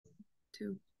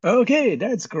too. Okay,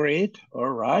 that's great. All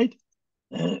right.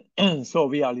 So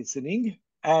we are listening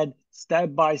and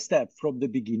step by step from the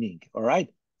beginning. All right.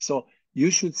 So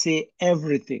you should say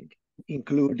everything,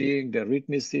 including the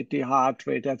rhythmicity, heart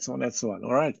rate, and so on and so on.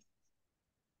 All right.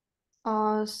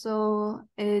 So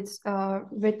it's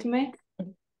rhythmic.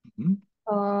 Mhm.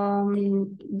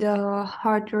 The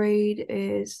heart rate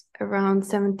is around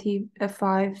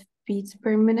 75 beats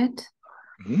per minute.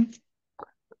 Mhm.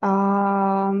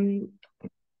 Um,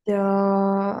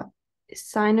 the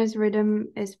sinus rhythm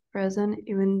is present,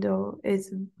 even though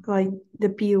it's like the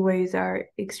P waves are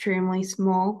extremely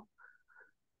small.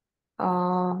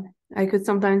 I could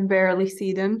sometimes barely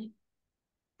see them.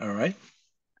 All right.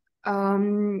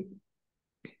 Um,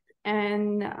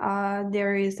 and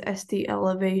there is ST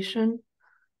elevation,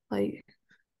 like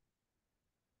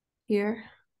here.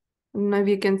 I don't know if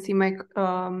you can see my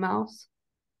mouse.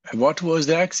 And what was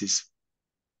the axis?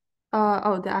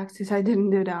 Oh, the axis, I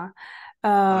didn't do that.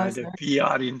 The Sorry.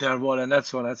 PR interval, and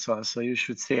that's one, that's one. So you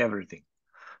should say everything.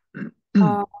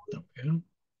 Uh, Okay.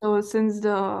 so since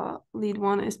the lead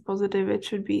one is positive, it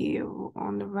should be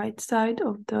on the right side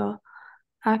of the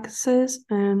axis,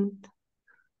 and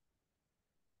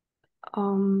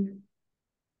um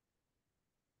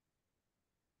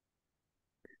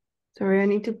sorry, I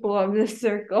need to pull up this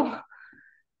circle.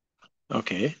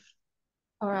 Okay.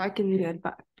 Or I can do it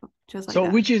back, just like So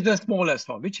that. which is the smallest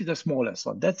one? Which is the smallest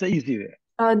one? That's the easy way.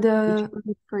 Which?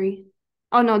 The free.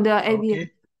 Oh no, the AV.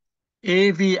 Okay.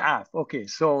 AVF. Okay,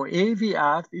 so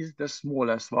AVF is the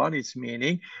smallest one. It's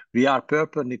meaning we are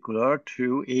perpendicular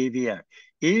to AVF.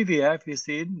 AVF is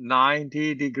in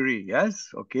 90 degree. Yes.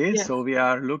 Okay, Yes. so we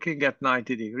are looking at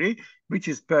 90 degree, which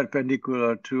is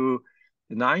perpendicular to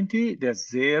 90. That's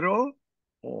 0,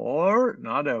 or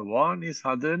another one is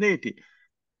 180.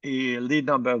 Lead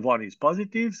number 1 is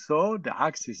positive, so the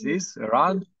axis is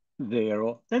around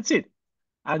 0. That's it.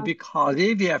 And because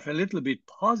AVF a little bit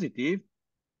positive,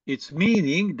 it's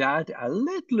meaning that a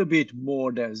little bit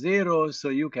more than 0, so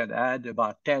you can add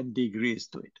about 10 degrees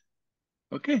to it.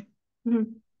 Okay.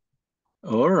 Mhm.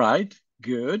 All right.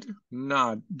 Good.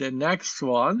 Now, the next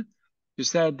one, you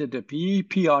said that the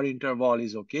PR interval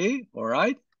is okay. All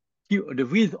right. The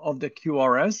width of the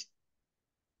QRS.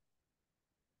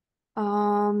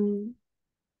 Um,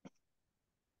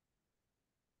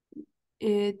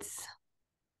 it's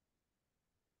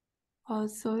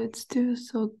so it's 2,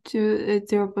 so 2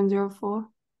 it's 0.04.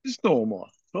 It's normal.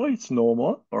 So it's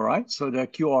normal. All right. So the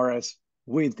QRS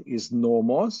width is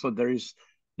normal. So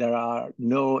there are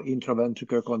no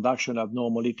intraventricular conduction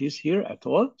abnormalities here at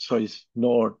all. So it's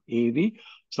nor AV.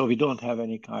 So we don't have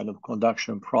any kind of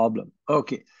conduction problem.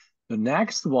 Okay. The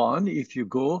next one, if you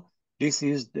go, this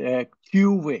is the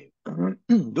Q wave.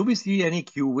 Do we see any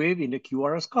Q wave in the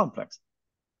QRS complex?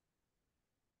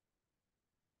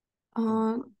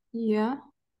 Yeah.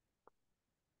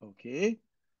 Okay.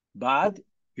 But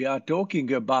we are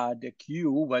talking about the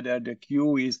Q, whether the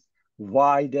Q is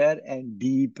wider and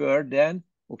deeper than,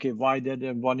 okay, wider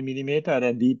than 1 millimeter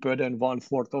and deeper than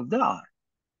 1/4 of the R.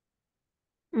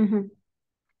 Mm-hmm.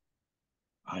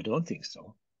 I don't think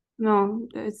so. No,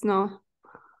 it's not.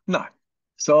 No.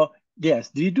 So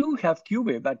yes, we do have Q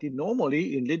wave, but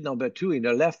normally in lead number 2 in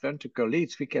the left ventricle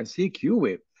leads, we can see Q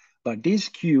wave. But this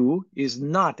Q is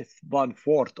not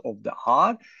 1/4 of the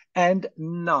R and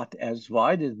not as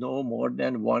wide as no more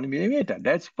than 1 millimeter.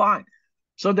 That's fine.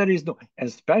 So there is no,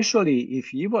 especially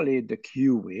if you evaluate the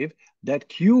Q wave, that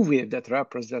Q wave that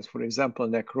represents, for example,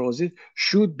 necrosis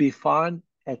should be found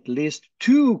at least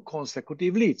 2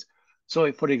 consecutive leads.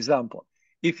 So for example,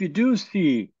 if you do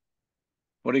see,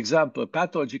 for example,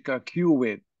 pathological Q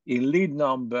wave in lead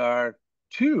number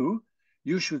 2,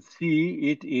 you should see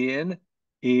it in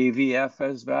AVF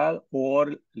as well,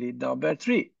 or lead number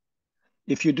 3.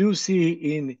 If you do see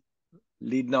in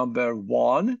lead number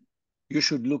 1, you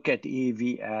should look at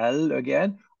AVL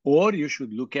again, or you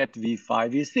should look at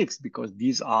V5, V6, because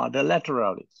these are the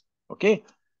lateral leads. Okay?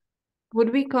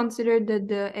 Would we consider that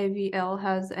the AVL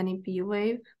has any P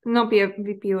wave? No, P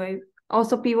wave.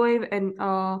 Also P wave and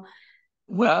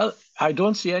Well, I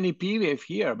don't see any P wave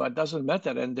here, but doesn't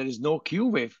matter, and there is no Q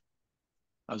wave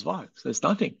as well, so it's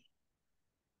nothing.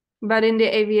 but in the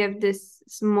AVF this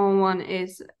small one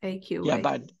is a Q Yeah, wave.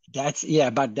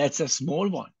 but that's a small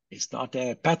one. It's not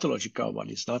a pathological one.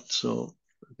 It's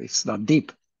not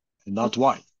deep, not Okay.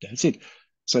 wide. That's it.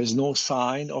 So there's no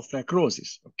sign of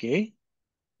necrosis. Okay,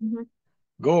 Mhm.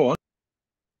 go on.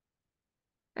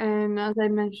 And as I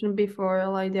mentioned before,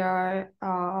 like there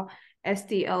are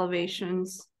ST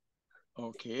elevations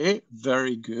Okay,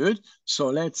 very good. So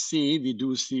let's see, we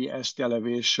do see ST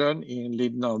elevation in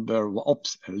lead number,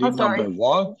 oops, lead number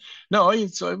one. No,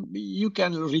 it's you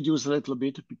can reduce a little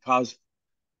bit because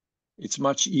it's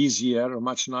much easier or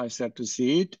much nicer to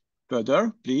see it.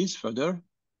 Further, please, further.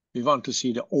 We want to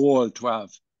see the all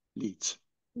 12 leads.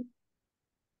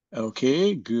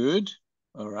 Okay, good.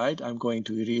 All right, I'm going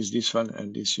to erase this one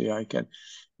and this way I can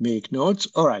make notes.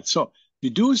 All right, so we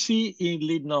do see in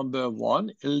lead number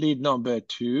one, lead number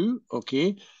two,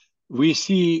 okay. We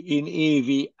see in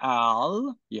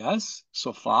AVL, yes,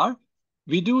 so far.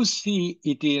 We do see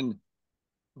it in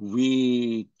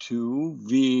V2,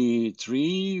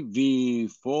 V3,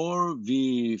 V4,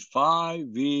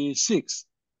 V5, V6,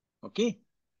 okay.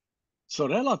 So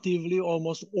relatively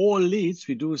almost all leads,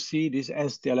 we do see this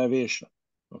ST elevation,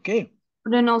 okay?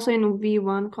 Then also in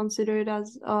V1, consider it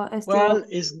as ST. Well,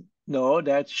 no,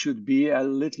 that should be a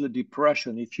little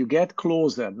depression. If you get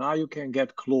closer, now you can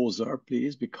get closer,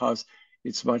 please, because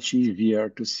it's much easier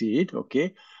to see it,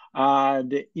 okay?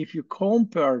 And if you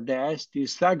compare the ST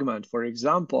segment, for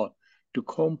example, to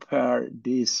compare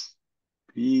this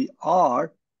VR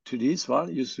to this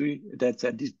one, you see that's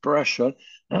a depression,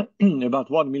 about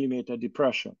 1 millimeter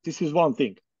depression. This is one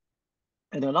thing.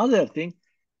 And another thing,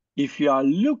 if you are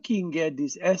looking at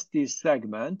this ST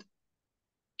segment,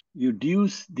 you do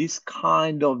this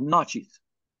kind of notches.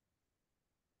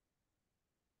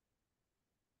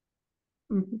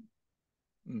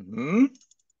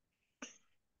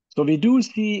 So we do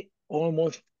see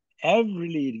almost every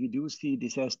lead, we do see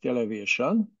this ST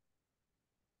elevation.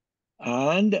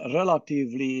 And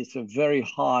relatively, it's a very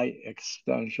high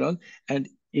extension. And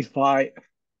if I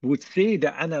would see the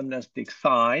anamnestic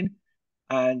sign,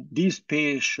 and this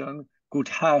patient could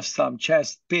have some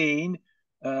chest pain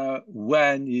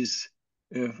when is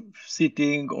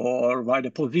sitting or while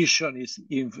the position is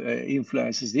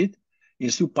influences it, in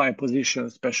supine position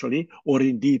especially, or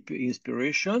in deep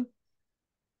inspiration.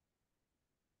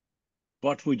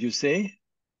 What would you say?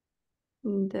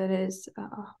 That is a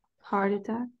heart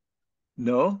attack.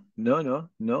 No.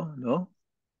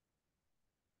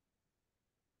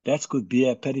 That could be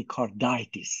a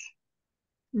pericarditis.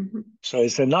 So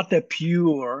it's not a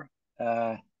pure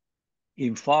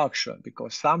infarction,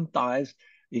 because sometimes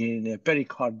in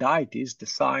pericarditis, the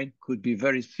sign could be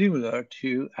very similar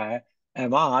to a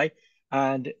MI,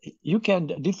 and you can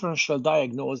differential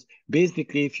diagnose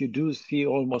basically if you do see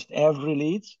almost every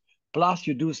leads, plus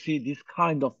you do see this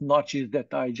kind of notches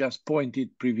that I just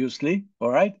pointed previously, all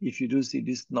right? If you do see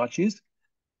these notches.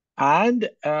 And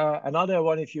another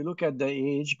one, if you look at the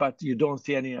age, but you don't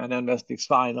see any anamnestic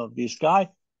sign of this guy,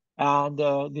 and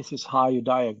this is how you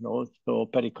diagnose so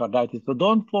pericarditis. So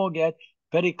don't forget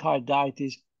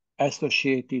pericarditis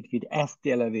associated with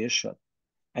ST elevation.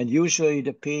 And usually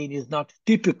the pain is not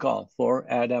typical for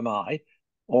an MI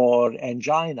or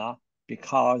angina,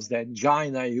 because the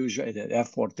angina, usually the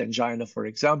effort angina, for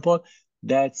example,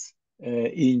 that's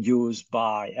induced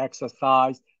by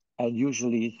exercise, and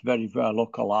usually it's very well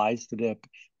localized to the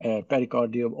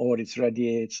pericardium, or it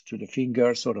radiates to the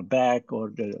fingers or the back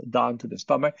or down to the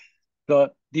stomach. So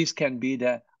this can be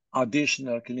the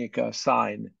additional clinical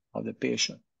sign of the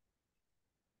patient.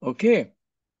 Okay.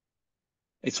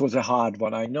 It was a hard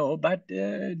one, I know, but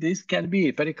this can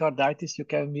be pericarditis. You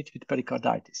can meet with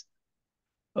pericarditis.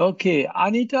 Okay,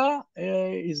 Anita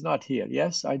is not here.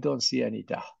 Yes, I don't see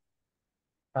Anita.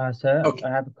 Sir, Okay,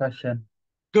 I have a question.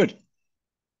 good.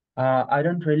 I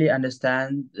don't really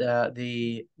understand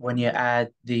when you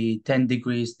add the 10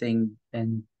 degrees thing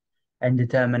and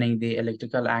determining the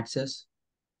electrical axis.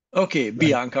 Okay,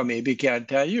 Bianca maybe can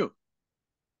tell you.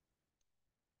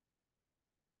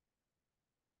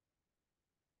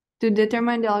 To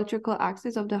determine the electrical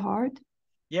axis of the heart?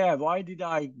 Yeah, why did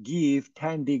I give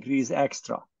 10 degrees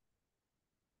extra?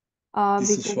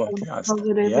 This is what you asked.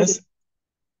 Yes.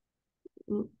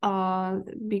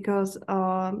 Because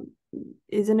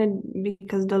isn't it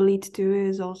because the lead 2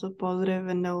 is also positive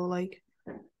and no like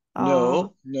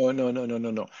No.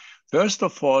 First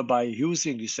of all, by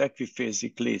using this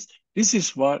equiphasic list, this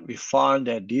is what we found,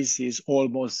 that this is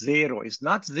almost zero. It's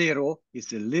not zero,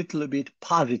 it's a little bit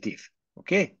positive,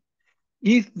 okay?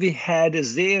 If we had a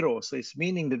zero, so it's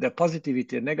meaning that the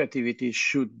positivity and negativity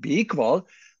should be equal.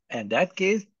 In that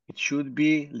case, it should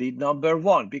be lead number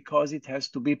 1, because it has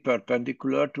to be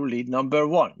perpendicular to lead number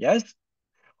 1, yes?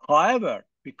 However,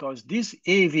 because this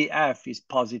AVF is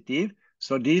positive,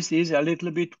 so this is a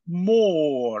little bit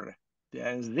more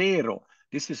than 0.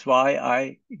 This is why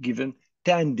I given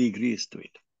 10 degrees to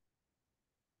it.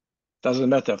 Doesn't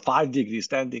matter, 5 degrees,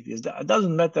 10 degrees. That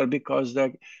doesn't matter, because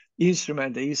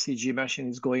instrument, the ECG machine,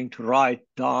 is going to write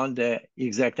down the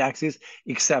exact axis,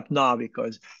 except now,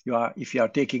 because if you are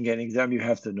taking an exam, you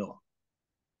have to know.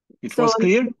 It was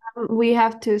clear? We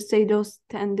have to say those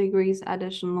 10 degrees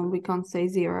additional. We can't say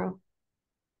 0.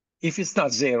 If it's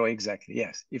not 0, exactly,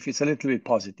 yes. If it's a little bit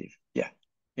positive, yeah,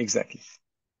 exactly.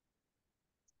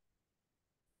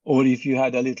 Or if you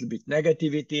had a little bit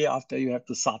negativity, after you have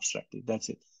to subtract it. That's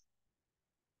it.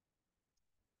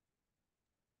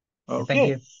 Okay. Thank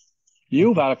you.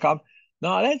 You're welcome.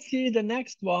 Now let's see, the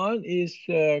next one is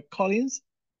Collins.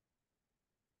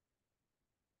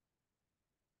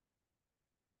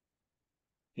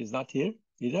 He's not here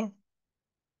either.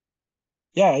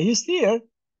 Yeah, he's here.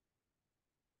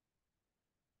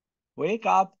 Wake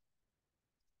up.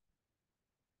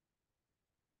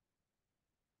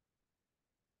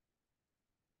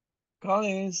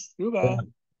 Collins, Ruba.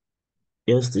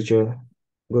 Yes, teacher.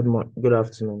 Good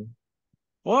afternoon.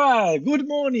 Well, good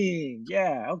morning.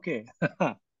 Yeah, okay.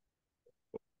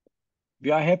 We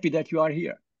are happy that you are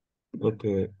here.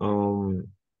 Okay.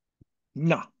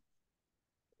 Now,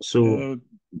 So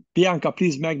Bianca,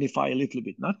 please magnify a little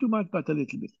bit. Not too much, but a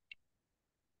little bit.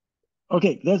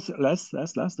 Okay, let's. yes.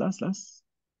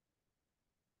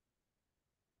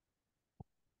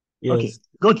 Okay,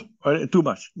 good. Too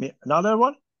much. Another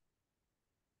one?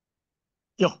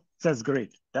 Yeah, that's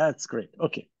great. That's great.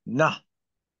 Okay, now,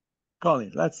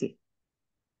 Colin, let's see.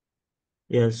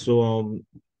 Yeah, so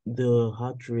the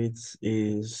heart rate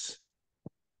is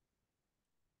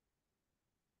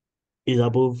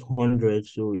above 100,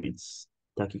 so it's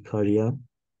tachycardia.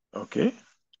 Okay.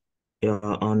 Yeah,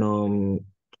 and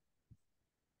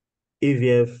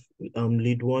AVF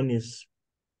lead one is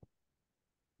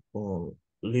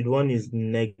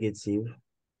negative.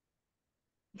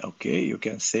 Okay, you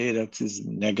can say that is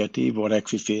negative or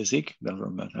equiphasic,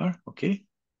 doesn't matter. Okay.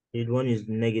 Lead one is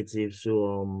negative,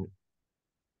 so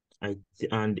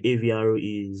and AVR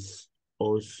is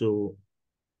also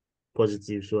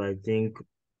positive, so I think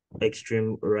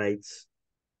extreme right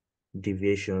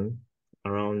deviation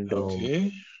around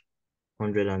Okay.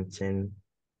 110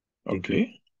 degrees.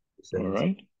 Okay. All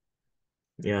right.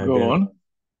 Yeah, Go then on.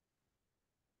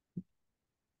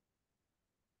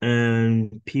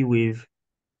 and P wave.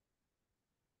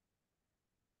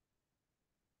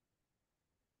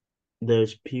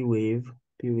 There's P wave.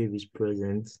 P wave is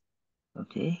present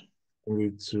Okay. in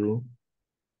the two,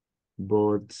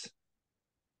 but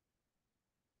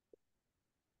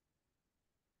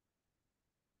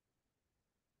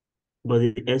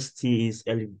the ST is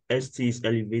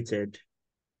elevated.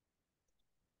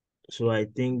 So I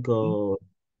think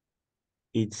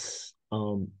it's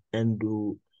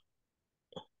endo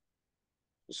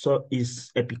so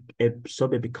is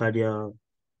subepicardial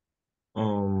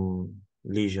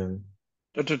lesion.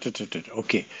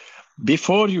 Okay.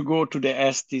 Before you go to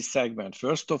the ST segment,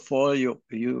 first of all, you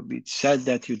said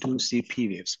that you do see P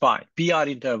waves. Fine. PR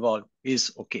interval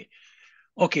is okay.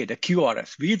 Okay, the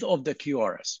QRS, width of the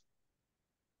QRS.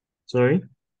 Sorry?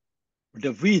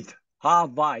 The width, how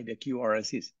wide the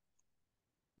QRS is.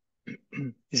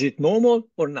 Is it normal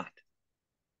or not?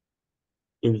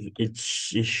 It's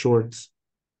short.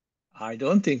 I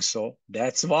don't think so.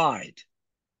 That's wide.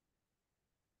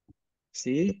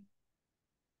 See?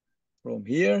 From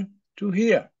here to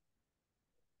here.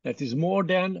 That is more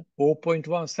than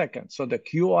 0.1 seconds. So the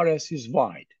QRS is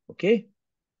wide, okay?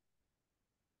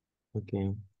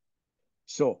 Okay.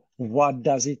 So what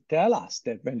does it tell us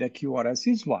that when the QRS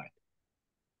is wide?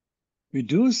 We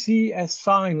do see a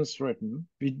sinus written.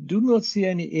 We do not see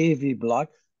any AV block,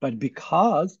 but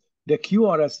because the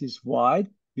QRS is wide,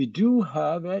 we do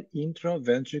have an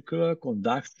intraventricular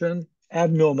conduction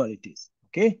abnormalities,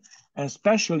 okay? And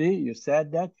especially, you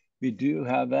said that we do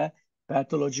have a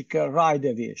pathological right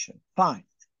deviation. Fine.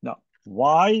 Now,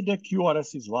 why the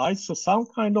QRS is wide? So some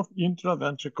kind of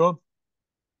intraventricular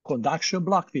conduction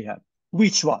block we have.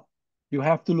 Which one? You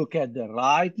have to look at the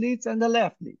right leads and the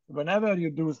left lead. Whenever you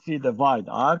do see the wide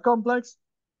R complex,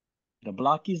 the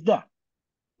block is there.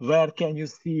 Where can you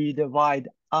see the wide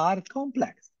R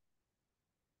complex?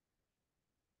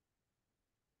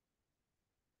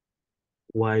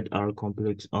 Wide R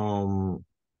complex. In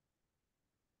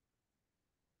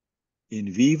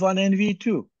V1 and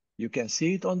V2. You can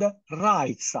see it on the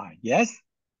right side, yes?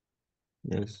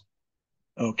 Yes.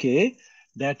 Okay,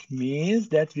 that means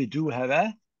that we do have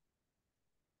a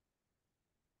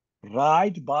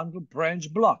right bundle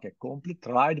branch block, a complete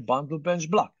right bundle branch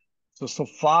block. So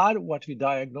far what we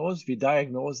diagnose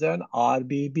an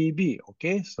RBBB,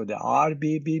 okay? So the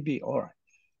RBBB, all right.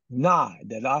 Now,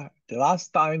 the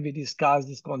last time we discussed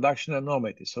this conduction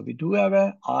anomaly, so we do have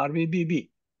a RBBB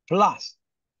plus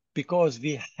because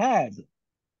we had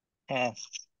a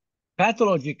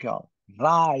pathological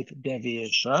right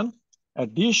deviation,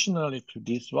 additionally to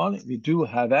this one, we do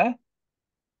have a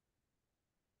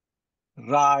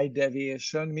right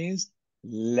deviation, means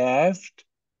left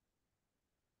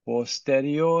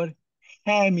posterior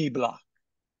hemiblock.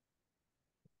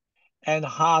 And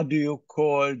how do you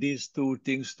call these two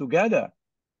things together?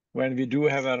 When we do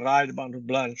have a right bundle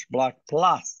branch block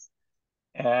plus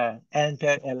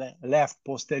left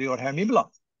posterior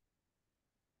hemiblock.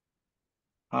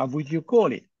 How would you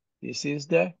call it? This is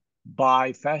the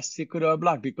bifascicular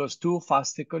block because two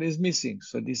fascicle is missing.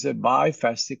 So this is a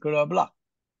bifascicular block.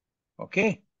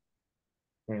 Okay?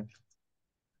 Yeah.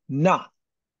 Now,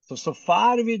 so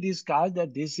far we discussed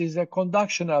that this is a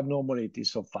conduction abnormality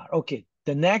so far. Okay,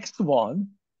 the next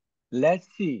one, let's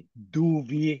see, do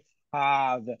we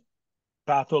have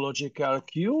pathological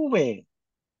Q wave?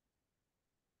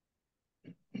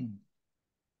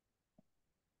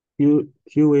 Q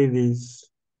wave is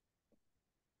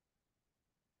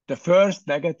The first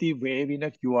negative wave in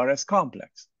a QRS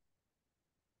complex.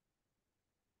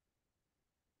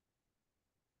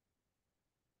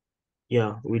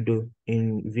 yeah, we do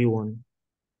in V1.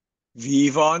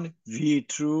 V1,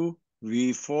 V2,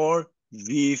 V4,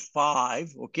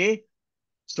 V5, okay?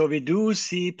 So we do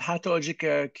see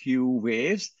pathological Q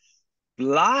waves.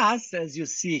 Plus, as you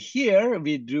see here,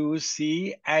 we do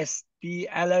see ST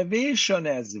elevation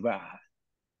as well.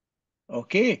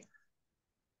 Okay?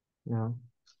 Yeah.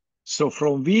 So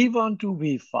from V1 to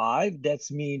V5, that's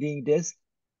meaning this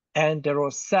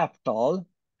anteroseptal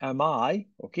MI,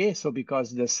 okay? So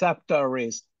because the septal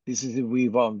is, this is the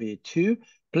V1, V2,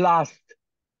 plus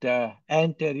the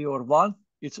anterior one,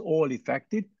 it's all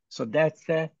affected. So that's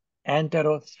the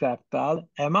anteroseptal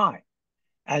MI.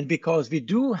 And because we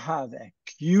do have a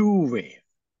Q wave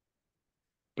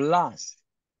plus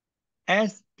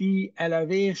ST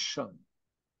elevation,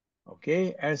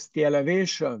 okay? ST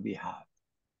elevation we have.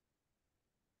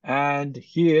 And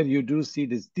here you do see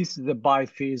this. This is a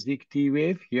biphasic T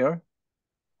wave here.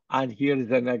 And here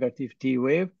is a negative T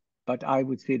wave. But I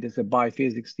would say there's a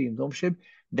biphasic syndrome shape.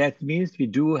 That means we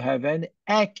do have an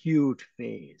acute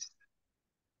phase.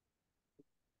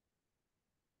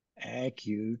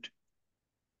 Acute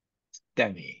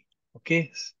STEMI.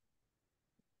 Okay?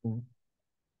 Mm.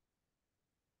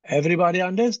 Everybody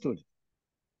understood?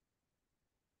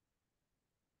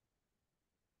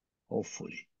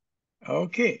 Hopefully.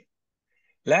 Okay.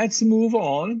 Let's move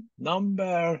on.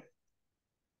 The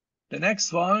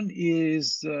next one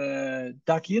is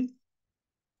Dakin.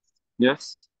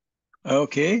 Yes.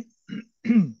 Okay.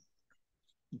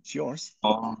 It's yours.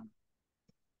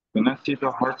 When I see the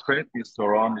heart rate is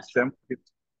around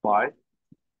 75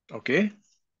 Okay.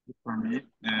 for me,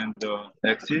 and the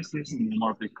axis is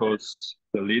normal because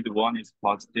the lead one is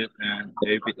positive and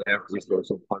ABF is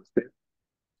also positive.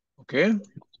 Okay.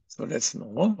 So that's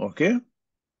normal. Okay.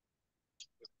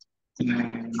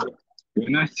 And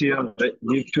when I see a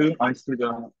lead two, I see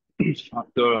the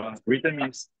rhythm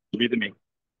is rhythmic.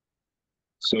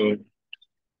 So,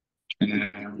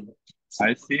 and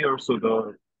I see also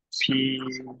the P,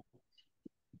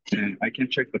 and I can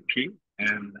check the P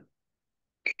and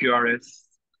QRS,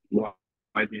 why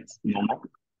it's normal.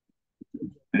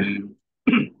 And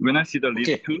when I see the lead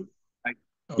Okay. two,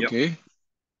 Okay.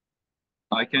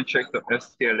 I can check the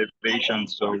ST elevation.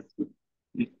 So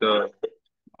it's the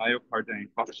myocardial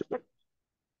infarction.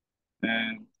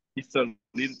 And it's a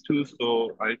lead two,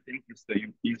 so I think it's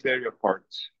the inferior part.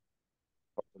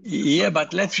 Yeah,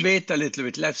 but let's wait a little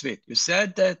bit. Let's wait. You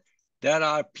said that there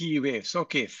are P waves.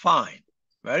 Okay, fine.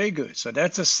 Very good. So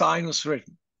that's a sinus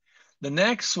rhythm. The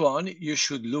next one, you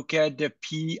should look at the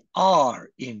PR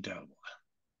interval.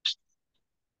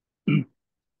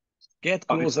 Get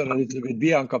closer a little bit.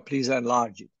 Bianca, please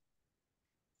enlarge it.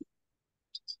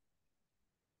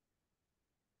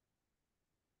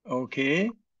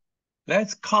 Okay.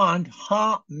 Let's count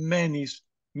how many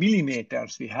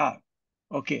millimeters we have.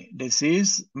 Okay, this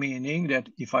is meaning that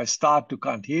if I start to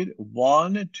count here,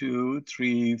 1, 2,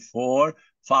 3, 4,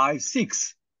 5,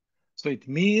 6. So it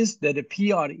means that the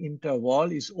PR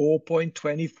interval is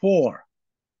 0.24.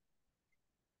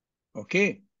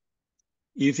 Okay.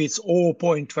 If it's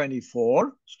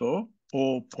 0.24, so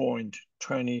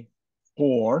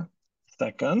 0.24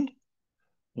 second,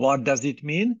 what does it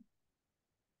mean?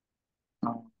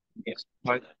 It's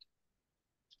quite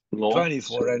low.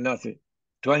 24 and nothing.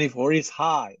 24 is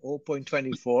high,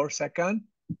 0.24 second.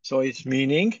 So it's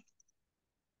meaning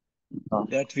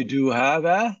that we do have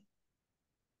a...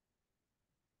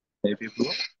 Maybe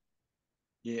blue.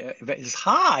 Yeah, it's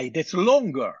high, that's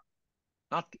longer,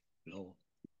 not low.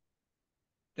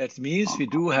 That means we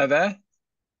do have a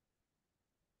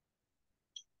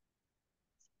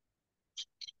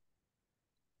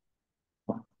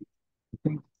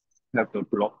have the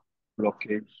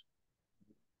blockage.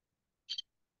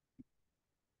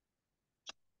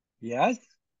 yes.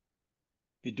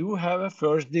 We do have a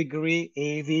first degree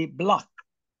AV block.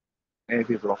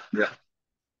 AV block, yeah.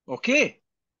 Okay.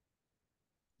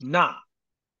 Now,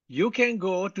 you can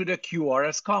go to the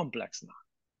QRS complex now.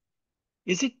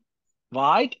 Is it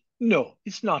wide? No,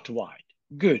 it's not wide.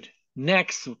 Good.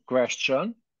 Next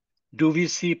question. Do we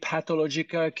see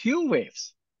pathological Q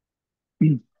waves?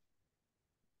 No.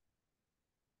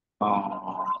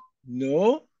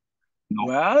 No.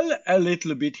 Well, a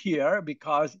little bit here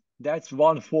because that's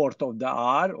 1/4 of the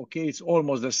R. Okay, it's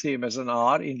almost the same as an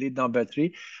R in lead number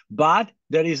 3, but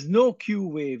there is no Q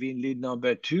wave in lead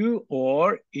number 2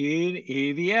 or in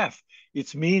AVF.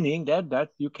 It's meaning that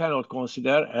you cannot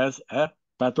consider as a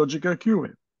pathological Q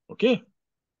wave. Okay.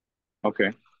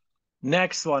 Okay.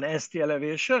 Next one, ST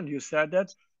elevation. You said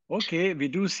that. Okay, we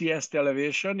do see ST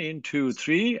elevation in 2,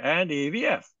 3, and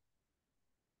AVF.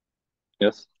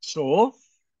 Yes. So,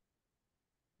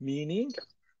 meaning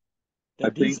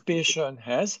that this think patient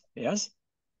has, yes?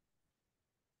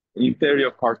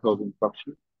 inferior part of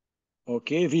infarction.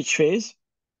 Okay, which phase?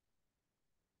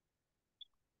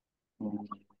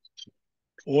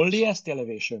 Only ST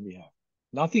elevation we have.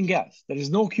 Nothing else. There is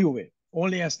no Q wave.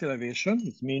 Only ST elevation.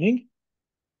 It's meaning?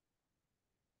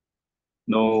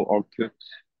 No acute.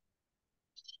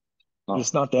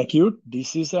 It's not acute.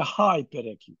 This is a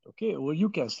hyperacute. Okay, or you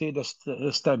can say the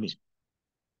STEMI.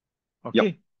 Okay.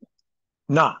 Yep.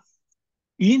 Now,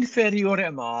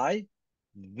 inferior MI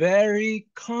very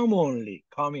commonly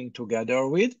coming together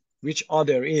with which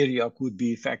other area could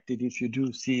be affected if you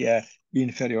do see a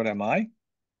inferior MI?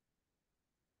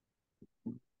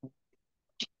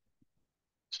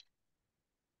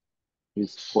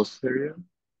 Is posterior.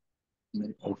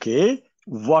 Okay.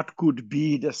 What could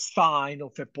be the sign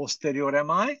of a posterior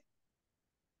MI?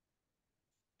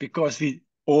 Because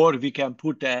we can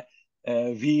put a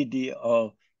VD,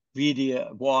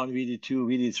 VD1, VD2,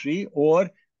 VD3, or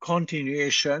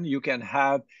continuation. You can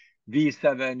have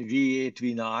V7, V8,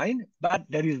 V9, but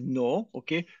there is no.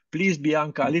 Okay. Please,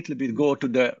 Bianca, a little bit go to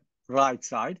the right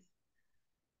side,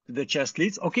 to the chest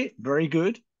leads. Okay, very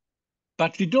good.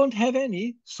 But we don't have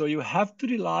any, so you have to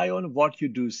rely on what you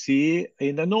do see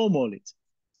in the normal leads.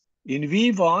 In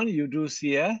V1, you do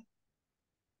see a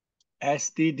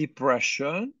ST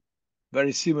depression,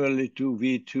 very similarly to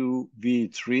V2,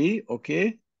 V3,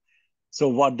 okay? So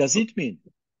what does it mean?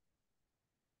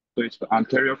 So it's the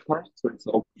anterior part, so it's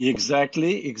open.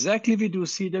 Exactly, we do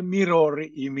see the mirror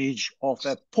image of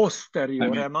a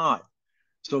posterior MI.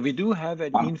 So we do have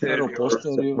an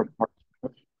infero-posterior.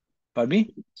 Pardon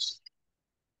me?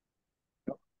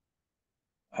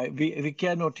 We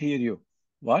cannot hear you.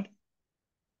 What?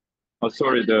 Oh,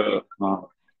 sorry,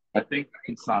 I think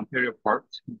it's the anterior part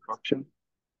infarction.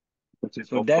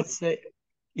 So that's the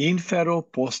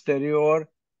infero-posterior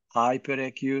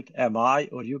hyperacute MI,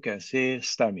 or you can say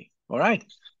STEMI. All right?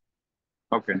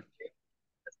 Okay.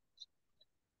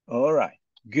 All right,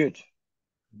 good.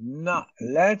 Now,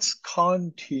 let's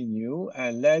continue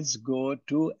and let's go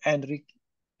to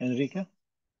Enrica.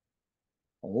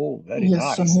 Oh, very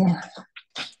Yes, nice. I'm here.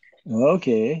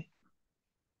 Okay.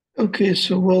 Okay,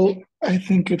 so well, I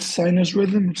think it's sinus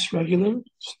rhythm. It's regular.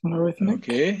 It's not arrhythmic.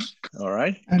 Okay. All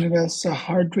right. And it has a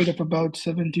heart rate of about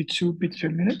 72 beats per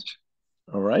minute.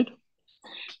 All right.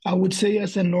 I would say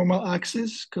as a normal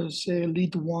axis because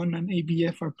lead 1 and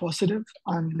ABF are positive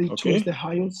and lead 2 is the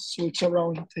highest. So it's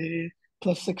around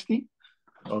plus 60.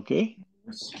 Okay.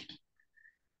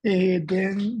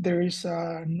 Then there is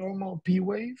a normal P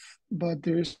wave, but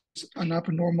there's an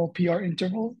abnormal PR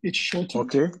interval. It's shortened.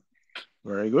 Okay.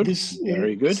 Very good.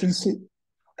 Very good.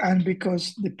 And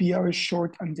because the PR is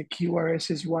short and the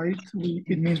QRS is wide,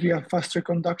 it means we have faster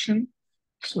conduction.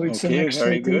 So it's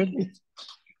very good.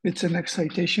 It's an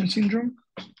excitation syndrome.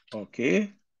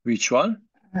 Okay. Which one?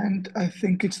 And I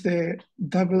think it's the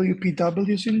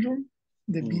WPW syndrome,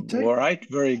 the B type. All right.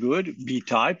 Very good. B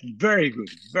type. Very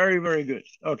good. Very, very good.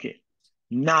 Okay.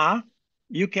 Now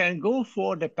you can go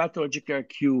for the pathological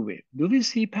Q wave. Do we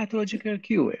see pathological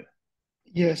Q wave?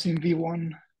 Yes, in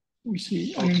V1 we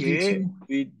see. Okay, in V2.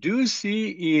 we do see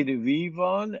in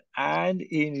V1 and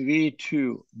in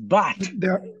V2, but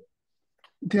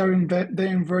they're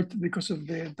inverted because of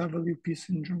the WP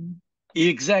syndrome.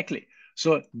 Exactly.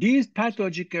 So this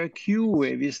pathological Q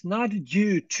wave is not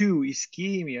due to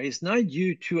ischemia, it's not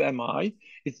due to MI,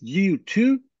 it's due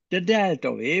to the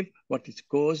delta wave, what is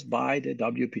caused by the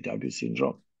WPW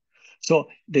syndrome. So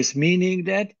this meaning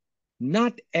that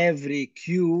not every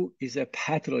Q is a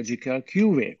pathological Q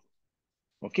wave.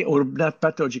 Okay, or not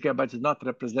pathological, but it not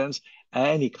represents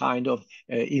any kind of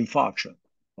infarction.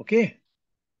 Okay,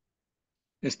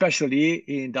 especially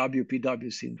in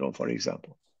WPW syndrome, for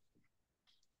example.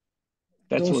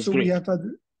 That was Also, great.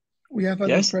 we have a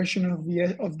Yes? depression of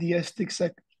the ST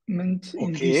segment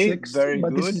in Okay, D6, very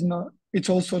but this good. is not. It's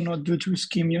also not due to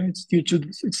ischemia. It's due to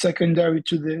it's secondary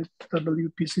to the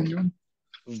WP syndrome.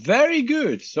 Very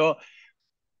good. So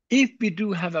if we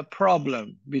do have a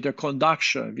problem with the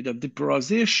conduction, with the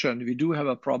depolarization, we do have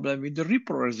a problem with the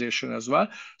repolarization as well.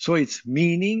 So it's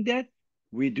meaning that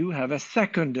we do have a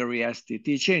secondary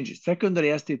STT changes. Secondary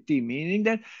STT meaning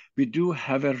that we do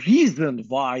have a reason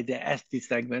why the ST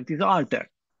segment is altered.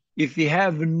 If we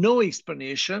have no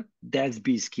explanation, that's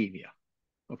B ischemia.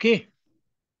 Okay?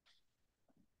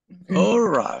 All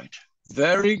right.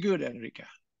 Very good, Enrica.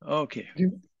 Okay.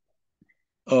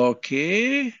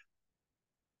 Okay.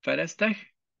 Ferestek?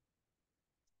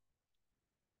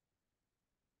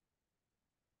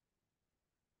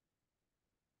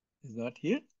 Is not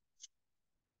here?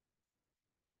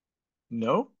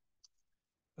 No?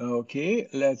 Okay,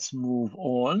 let's move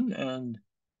on. And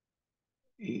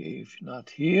if not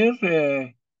here,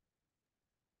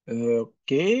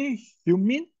 okay,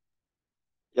 Yumin?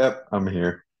 Yep, I'm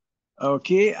here.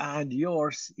 Okay, and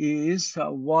yours is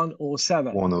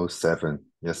 107. 107.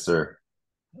 Yes, sir.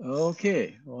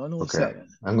 Okay, Okay, 107.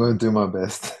 I'm going to do my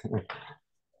best.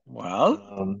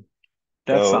 Well,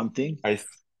 that's so something.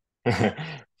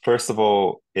 First of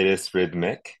all, it is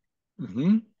rhythmic,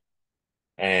 Mm-hmm.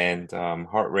 and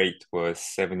heart rate was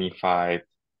 75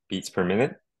 beats per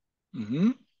minute.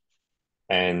 Mm-hmm.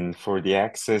 And for the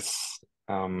axis,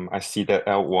 I see that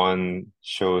L1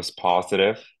 shows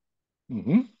positive,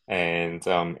 Mm-hmm. and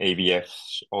ABF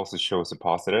also shows a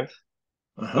positive.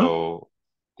 Uh-huh. So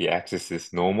the axis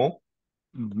is normal.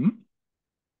 Mm-hmm.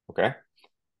 Okay.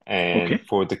 And Okay.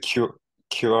 for the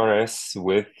QRS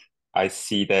width, I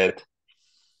see that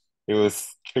it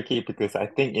was tricky because I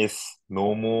think it's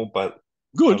normal, but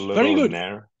Good, a very little good.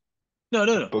 narrow. No,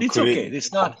 But it's could okay. it?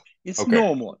 It's not, it's Okay.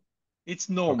 normal. It's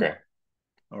normal. Okay.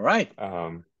 All right.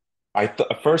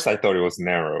 At first I thought it was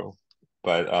narrow,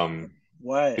 but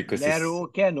Well, because narrow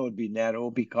cannot be narrow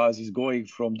because it's going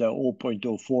from the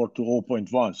 0.04 to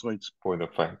 0.1. So it's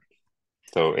 0.05.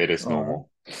 So it is normal.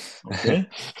 Okay.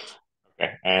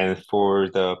 Okay. And for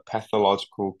the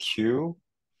pathological Q,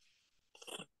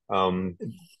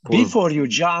 Before you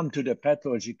jump to the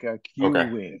pathological Q okay.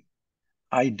 wave,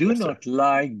 I do Yes, not sir.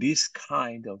 like this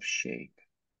kind of shape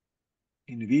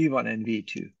in V1 and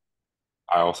V2.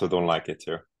 I also don't like it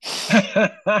too.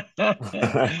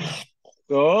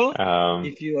 So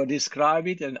if you describe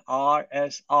it an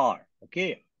RSR,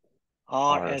 okay?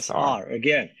 RSR.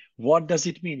 Again, what does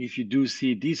it mean if you do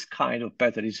see this kind of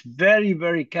pattern? It's very,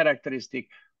 very characteristic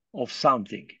of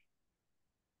something.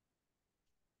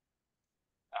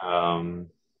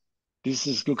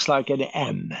 This looks like an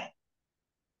M.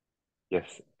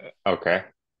 Yes. Okay.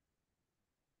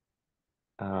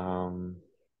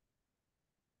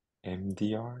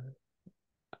 MDR.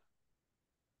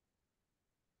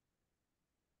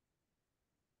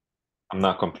 I'm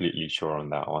not completely sure on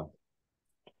that one.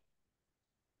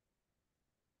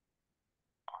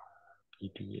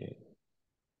 PPA.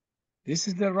 This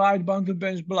is the right bundle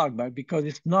branch block, but because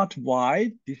it's not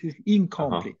wide, this is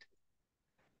incomplete.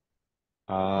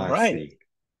 All I right. see.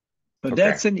 So Okay.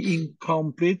 that's an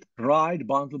incomplete right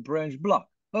bundle branch block.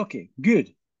 Okay,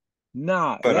 good.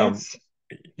 Now But let's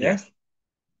yeah. yes.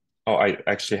 Oh, I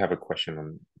actually have a question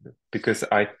on because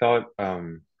I thought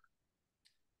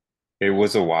it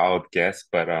was a wild guess,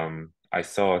 but I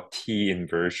saw a T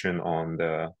inversion on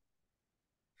the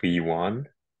V1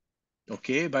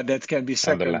 Okay, but that can be on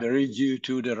the left. secondary due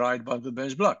to the right bundle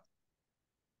branch block.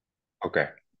 Okay.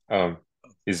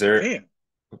 Is there? Okay.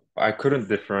 I couldn't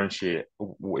differentiate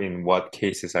in what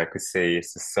cases I could say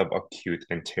it's a subacute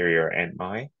anterior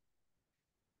MI.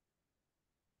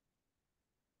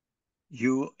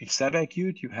 In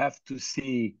subacute, you have to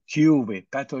see Q wave,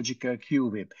 pathological Q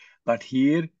wave. But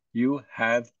here you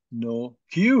have no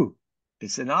Q.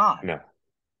 It's an R. No.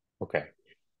 Okay.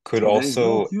 Could So there is no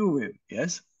also Q wave.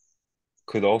 Yes.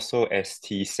 could also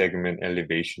ST segment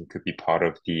elevation could be part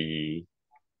of the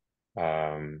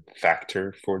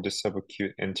factor for the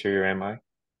subacute anterior MI?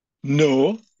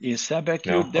 No, in subacute,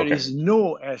 No? there Okay. is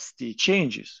no ST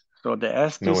changes. So the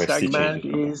ST No ST segment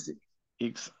changes.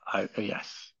 is,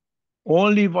 yes.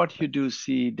 Only what you do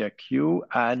see the Q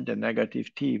and the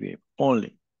negative T wave,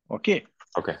 only. Okay.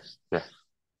 Okay. Yeah.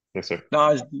 Yes, sir.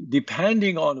 Now,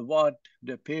 depending on what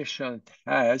the patient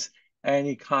has,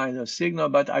 any kind of signal,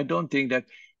 but I don't think that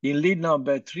In lead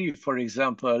number 3, for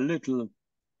example, a little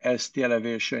ST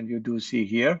elevation you do see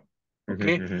here,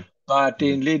 okay? But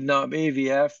in lead number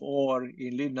AVF or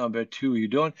in lead number 2, you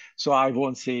don't. So I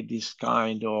won't say this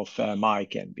kind of MI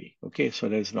can be, okay? So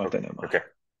there's not an MI. Okay.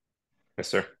 Yes,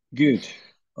 sir. Good.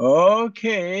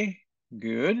 Okay,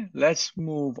 good. Let's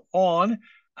move on.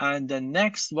 And the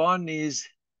next one is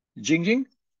Jingjing.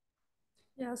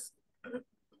 Yes.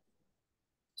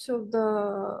 So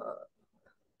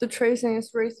the tracing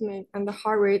is rhythmic and the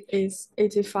heart rate is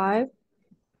 85.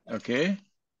 Okay.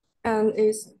 And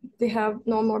they have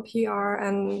normal PR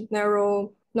and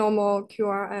narrow normal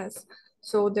QRS.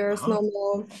 So there's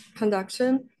normal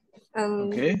conduction.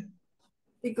 And okay.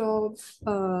 They got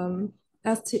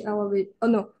ST elevate. Oh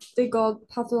no, they got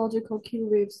pathological Q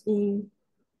waves in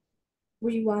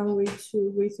V1,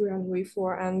 V2, V3, and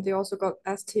V4, and they also got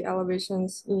ST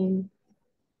elevations in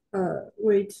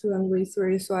V2 and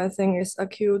V3. So I think it's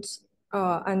acute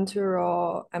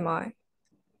anterior MI.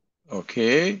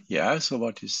 Okay, yeah, so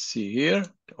what you see here,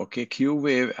 okay, Q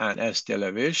wave and ST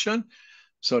elevation.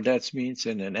 So that means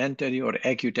in an anterior,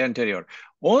 acute anterior.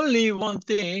 Only one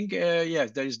thing,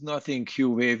 yes, there is nothing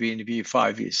Q wave in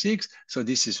V5, V6. So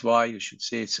this is why you should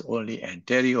say it's only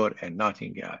anterior and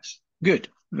nothing else. Good,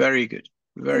 very good,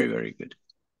 very, very good.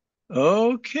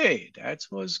 Okay, that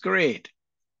was great.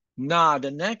 Now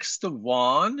the next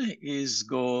one is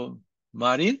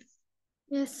Marin.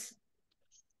 Yes.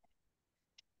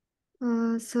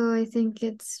 So I think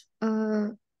it's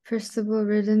first of all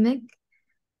rhythmic.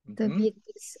 The beat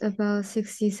is about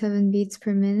 67 beats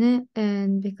per minute,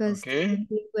 and because the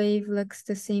wave looks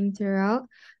the same throughout,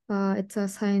 it's a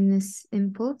sinus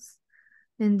impulse,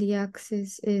 and the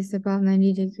axis is about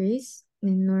 90 degrees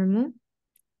in normal.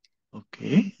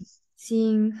 Okay.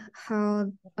 Seeing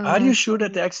how are you sure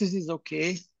that the axis is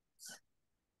okay?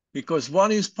 Because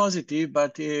one is positive,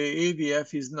 but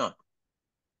AVF is not.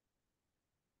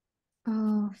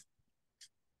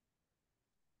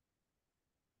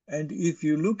 And if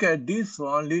you look at this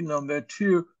one, lead number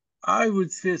 2, I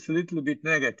would say it's a little bit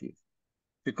negative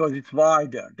because it's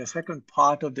wider. The second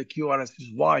part of the QRS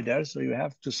is wider, so you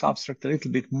have to subtract a little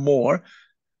bit more.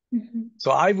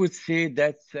 So I would say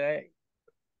that's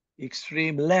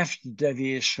extreme left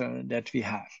deviation that we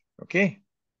have, okay?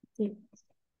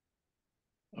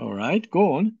 All right,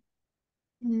 go on.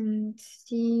 And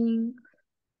seeing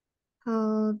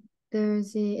how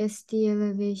there's a ST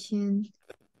elevation,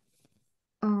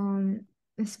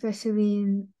 especially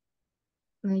in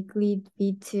like lead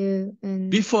V2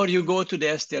 and... Before you go to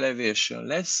the ST elevation,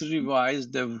 let's revise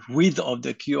the width of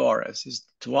the QRS. Is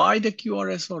it wide the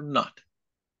QRS or not?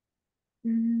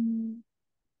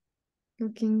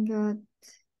 Looking at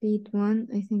lead 1,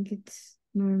 I think it's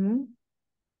normal.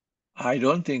 I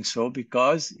don't think so,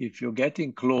 because if you're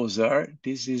getting closer,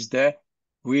 this is the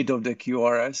width of the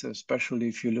QRS, especially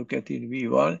if you look at it in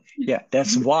V1. Yeah,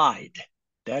 that's wide.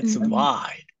 That's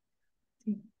wide.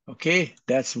 Okay,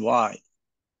 that's wide.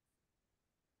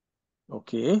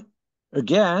 Okay,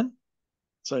 again,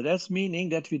 so that's meaning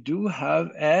that we do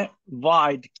have a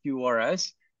wide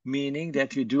QRS, meaning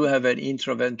that we do have an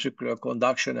intraventricular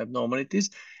conduction abnormalities.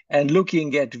 And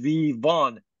looking at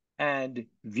V1 and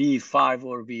V5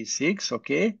 or V6,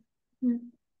 okay?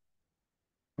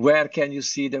 Where can you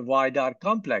see the wide arc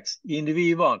complex? In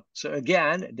V1. So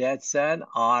again, that's an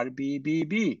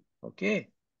RBBB, okay?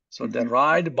 So the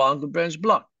right bundle branch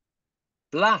block.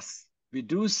 Plus, we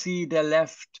do see the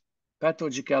left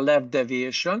pathological left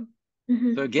deviation.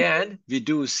 So again, we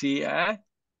do see a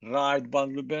right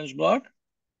bundle branch block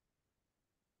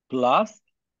plus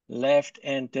left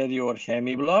anterior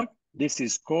hemiblock. This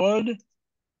is called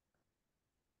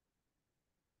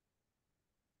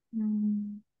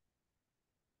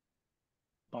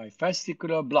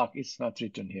bifascicular block. It's not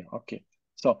written here. Okay.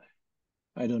 So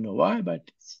I don't know why, but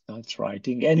it's not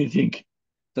writing anything.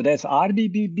 So that's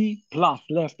RBBB plus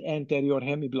left anterior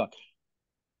hemiblock.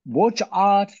 Watch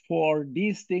out for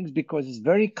these things because it's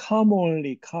very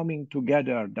commonly coming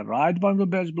together, the right bundle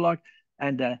branch block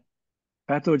and the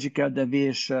pathological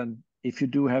deviation. If you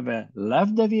do have a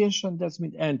left deviation, that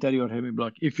means anterior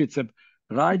hemiblock. If it's a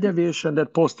right deviation,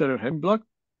 that posterior hemiblock,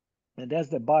 and that's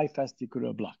the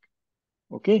bifascicular block.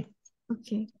 Okay?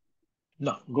 Okay.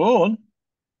 Now, go on.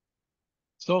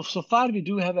 So far we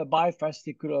do have a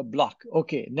bifascicular block.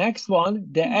 Okay, next one,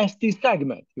 the ST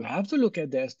segment. You have to look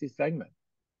at the ST segment.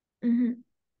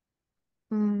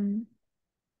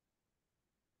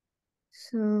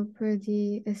 So for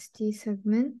the ST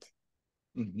segment,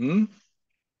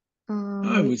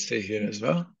 I would say here as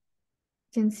well.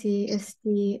 You can see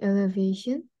ST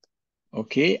elevation.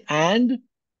 Okay, and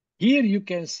Here you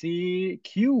can see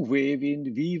Q wave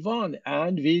in V1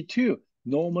 and V2.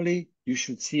 Normally, you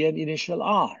should see an initial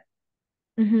R.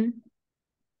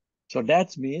 So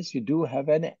that means you do have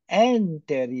an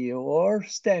anterior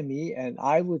STEMI, and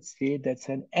I would say that's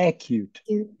an acute.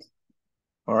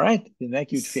 All right, an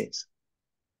acute phase.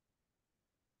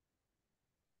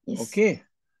 Yes. Okay.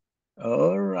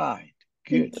 All right.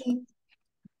 Good.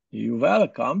 You're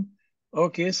welcome.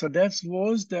 Okay, so that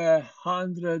was the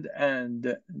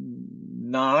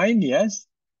 109, yes?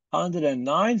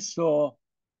 109. So,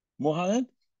 Mohammed,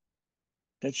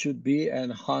 that should be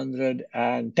an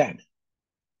 110.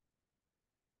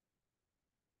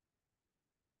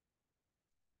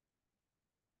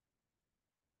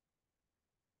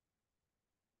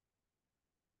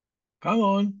 Come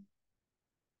on.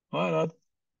 Why not?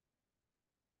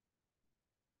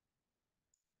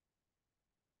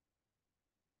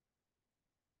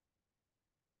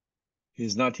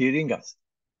 He's not hearing us.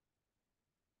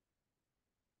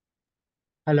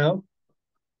 Hello?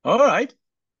 All right.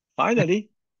 Finally.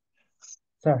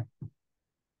 Sorry.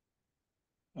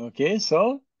 Okay,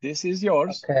 so this is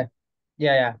yours. Okay.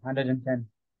 Yeah, 110.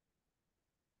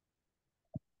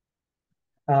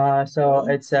 So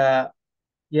it's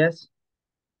yes.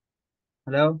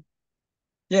 Hello?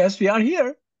 Yes, we are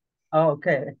here. Oh,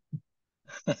 okay.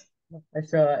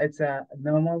 So it's a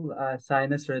normal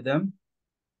sinus rhythm,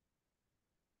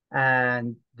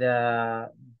 and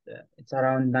it's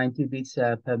around 90 beats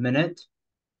per minute,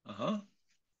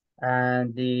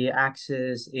 and the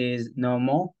axis is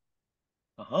normal.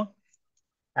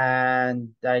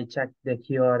 And I checked the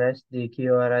QRS. The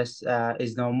QRS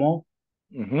is normal.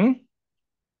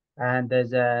 And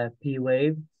there's a P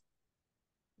wave.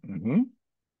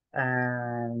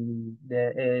 And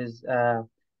there is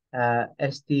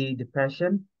ST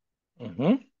depression.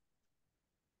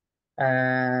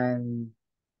 And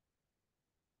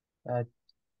I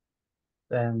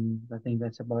think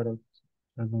that's about it.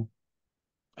 I don't know.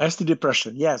 ST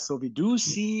depression, yes. So we do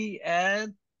see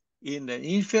in the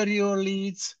inferior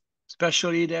leads,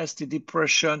 especially the ST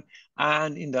depression,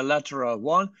 and in the lateral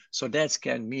one. So that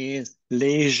can mean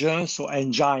lesion, so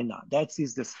angina. That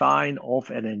is the sign of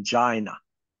an angina.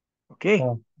 Okay?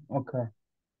 Oh, okay.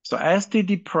 So ST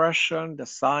depression, the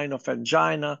sign of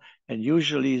angina, and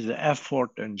usually the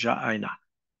effort angina.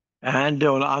 And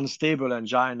the unstable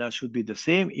angina should be the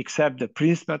same, except the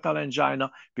Prince metal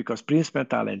angina, because Prince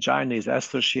metal angina is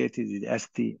associated with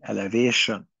ST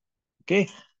elevation. Okay,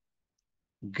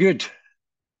 good.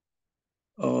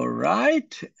 All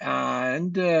right,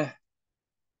 and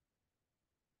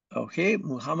okay,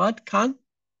 Muhammad Khan.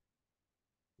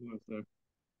 Hello, sir.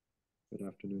 Good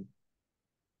afternoon.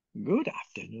 Good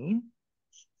afternoon.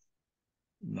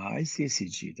 Nice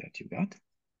ECG that you got.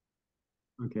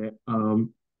 Okay.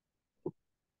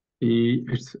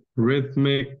 It's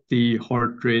rhythmic. The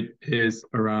heart rate is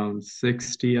around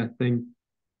 60, I think.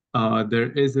 There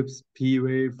is a P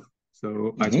wave,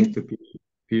 so I checked the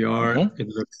PR. It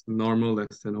looks normal,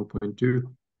 less than 0.2.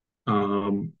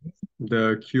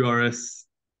 The QRS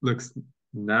looks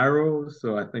narrow,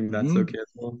 so I think that's okay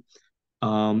as well.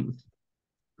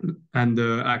 And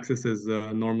the axis is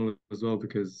normal as well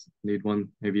because lead 1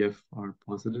 AVF are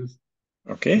positives.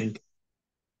 Okay.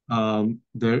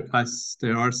 There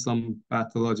are some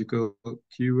pathological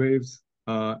Q waves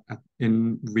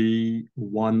in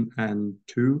V1 and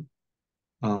 2.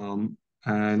 And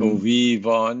so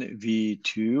V1,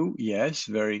 V2, yes,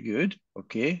 very good.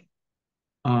 Okay.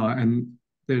 And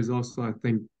there's also, I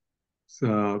think,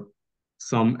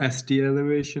 some ST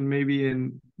elevation maybe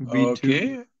in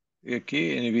V2.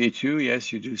 Okay, in V2,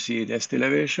 yes, you do see it ST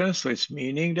elevation, so it's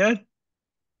meaning that?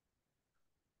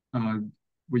 I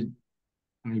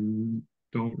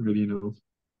don't really know.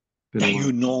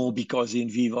 You know, because in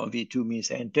V1, V2 means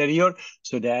anterior,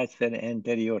 so that's an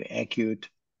anterior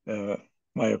acute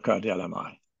myocardial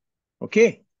MI.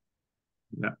 Okay?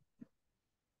 Yeah.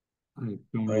 I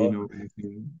don't really know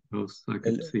anything else I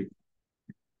could see.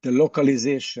 The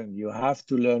localization, you have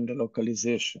to learn the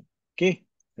localization. Okay?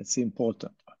 That's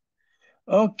important.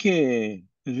 Okay,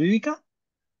 Vivika?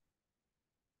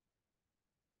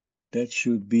 That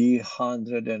should be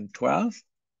 112.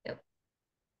 Yep.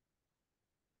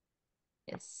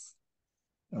 Yes.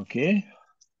 Okay.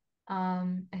 I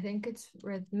think it's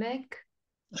rhythmic,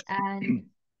 and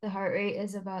the heart rate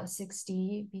is about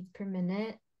 60 beats per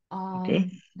minute. Okay.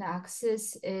 The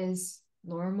axis is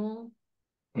normal.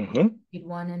 Lead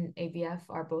 1 and AVF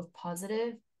are both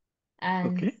positive,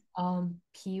 and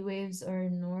P waves are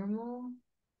normal,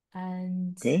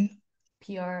 and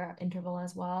PR interval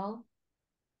as well.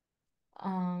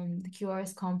 The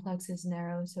QRS complex is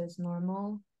narrow, so it's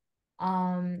normal.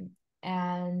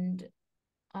 And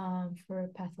for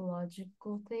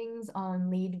pathological things, on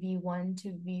lead V1 to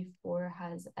V4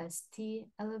 has ST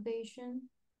elevation.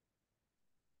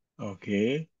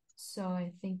 Okay. So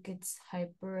I think it's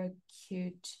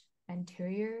hyperacute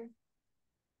anterior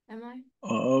MI.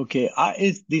 Okay.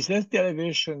 This ST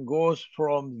elevation goes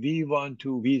from V1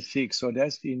 to V6. So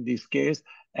that's in this case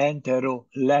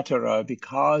anterolateral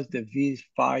because the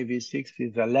V5, V6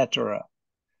 is a lateral.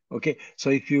 Okay. So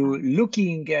if you're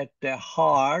looking at the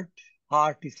heart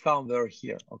is somewhere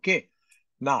here. Okay.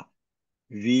 Now,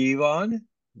 V1,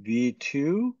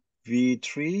 V2,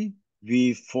 V3,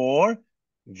 V4,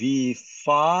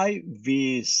 V5,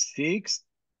 V6.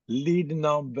 Lead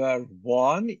number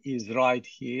 1 is right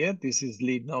here. This is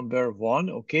lead number 1,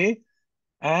 okay?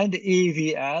 And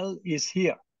AVL is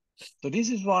here. So this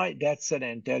is why that's an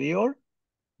anterior.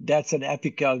 That's an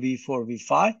apical V4,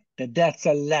 V5. That's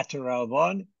a lateral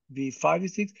one. V5,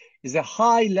 V6 is a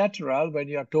high lateral when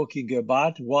you are talking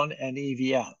about 1 and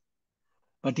AVL.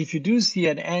 But if you do see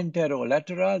an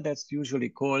anterolateral, that's usually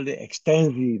called the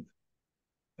extensive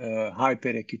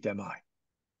hyperacute MI.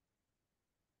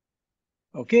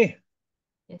 Okay?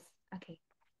 Yes, okay.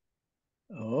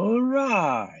 All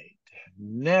right.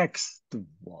 Next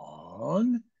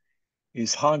one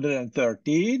is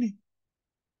 113.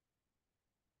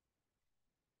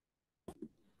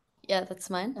 Yeah, that's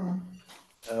mine.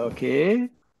 Okay.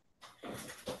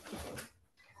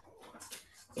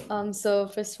 So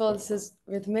first of all, this is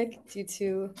rhythmic due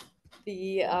to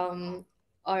the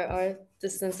our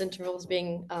distance intervals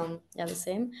being the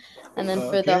same. And then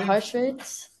for the heart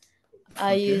rates,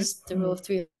 I used the rule of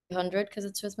 300 because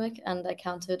it's rhythmic, and I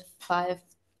counted 5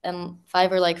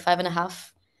 or like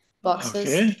 5.5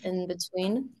 boxes in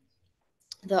between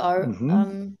the R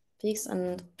peaks,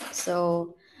 and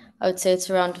so I would say it's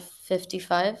around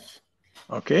 55.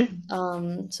 Okay.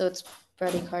 So it's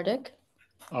bradycardic.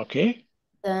 Okay.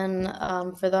 Then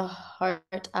for the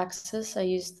heart axis, I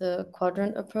used the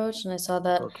quadrant approach, and I saw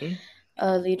that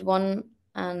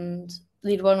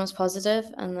lead one was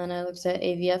positive, and then I looked at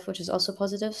AVF, which is also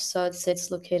positive. So I'd say it's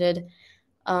located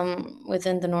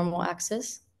within the normal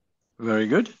axis. Very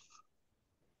good.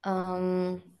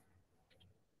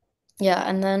 Yeah,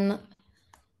 and then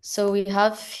so we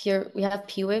have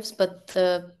P waves, but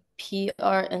the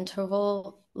PR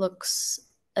interval looks,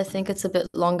 I think it's a bit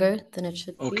longer than it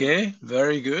should be. Okay,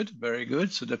 very good, very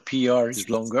good. So the PR is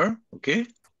longer, okay?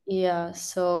 Yeah,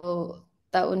 so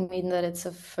that would mean that it's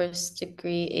a first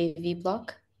degree AV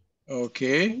block.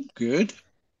 Okay, good.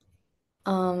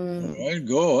 All right,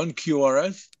 go on,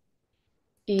 QRS.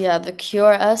 Yeah, the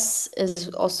QRS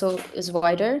is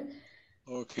wider.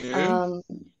 Okay.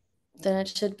 Than it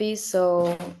should be.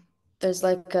 So there's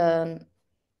like an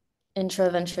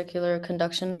intraventricular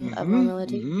conduction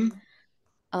abnormality.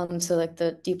 So like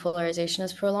the depolarization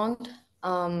is prolonged.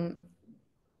 And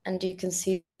you can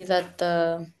see that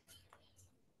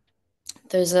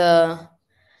there's a,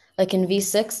 like in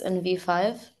V6 and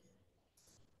V5,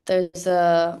 there's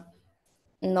a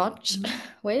notch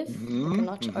wave, like a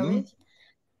notch R wave.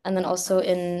 And then also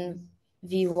in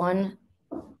V1,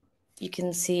 you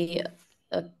can see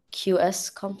a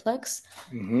QS complex.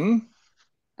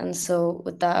 And so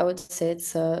with that, I would say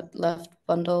it's a left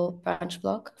bundle branch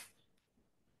block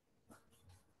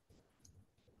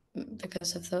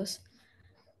because of those.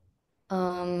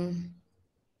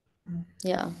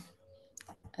 Yeah.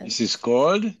 This is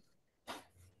called?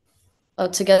 Oh,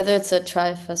 together it's a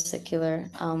trifascicular.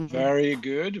 Very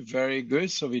good, very good.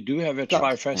 So we do have a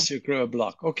trifascicular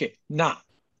block. Okay, now.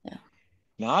 Yeah.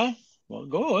 Now, well,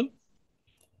 go on.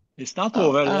 It's not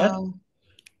over yet.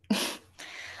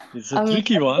 It's a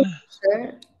tricky one. I'm not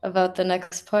sure about the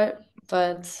next part,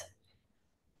 but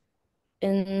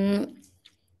in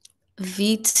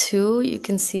V2, you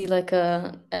can see like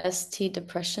a ST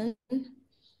depression.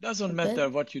 Doesn't matter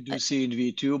what you do see in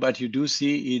V2, but you do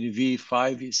see in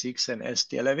V5, V6, and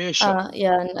ST elevation.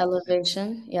 Yeah, an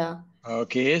elevation, yeah.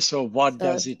 Okay, so what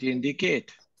does it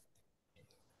indicate?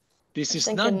 This is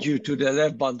not due to the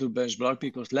left bundle bench block,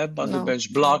 because left bundle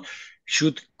bench block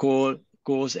should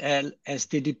cause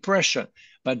ST depression.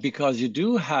 But because you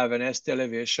do have an ST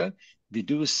elevation, we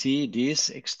do see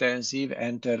this extensive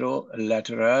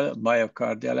anterolateral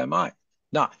myocardial MI.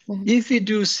 Now, if we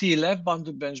do see left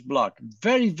bundle bench block,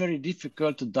 very, very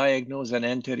difficult to diagnose an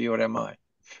anterior MI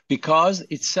because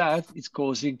itself is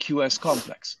causing QS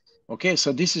complex. Okay,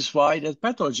 so this is why there's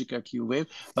pathological Q wave,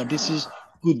 but this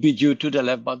could be due to the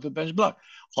left bundle bench block.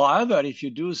 However, if you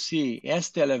do see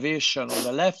ST elevation on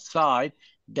the left side,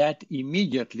 that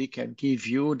immediately can give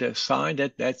you the sign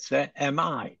that that's a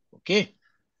MI. Okay.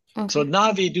 So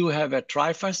now we do have a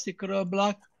trifascicular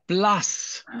block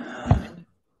plus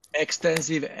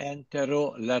extensive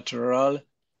anterolateral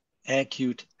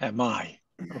acute MI.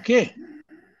 Okay.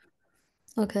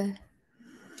 Okay.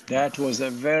 That was a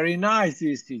very nice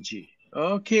ECG.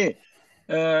 Okay.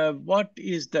 What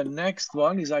is the next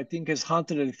one? Is I think is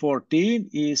 114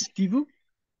 is Kivu.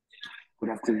 Good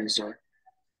afternoon, sir.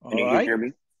 All Can you right. hear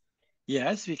me?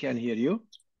 Yes, we can hear you.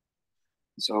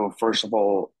 So first of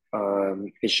all,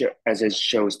 as it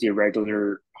shows the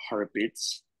irregular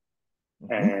heartbeats,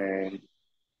 and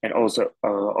also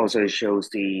it shows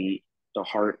the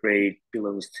heart rate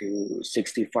belongs to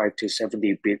 65 to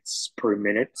 70 beats per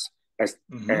minute, as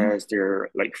there are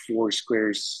like 4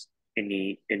 squares in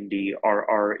the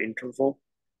RR interval,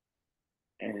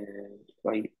 and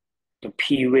like the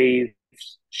P wave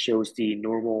shows the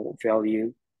normal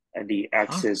value, and the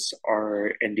axis are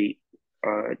in the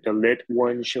lead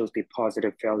 1 shows the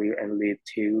positive value, and lead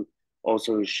 2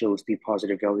 also shows the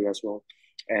positive value as well,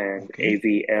 and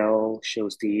AVL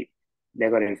shows the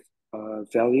negative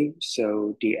value.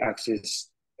 So the axis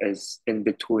is in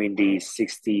between the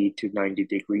 60 to 90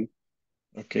 degree.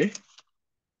 Okay.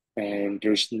 And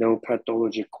there's no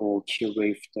pathological Q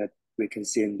wave that we can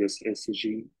see in this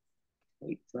ECG.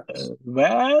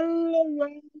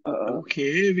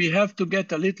 Okay, we have to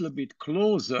get a little bit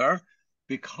closer,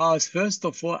 because first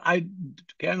of all, I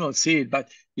cannot see it,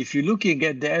 but if you're looking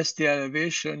at the ST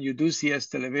elevation, you do see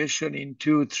ST elevation in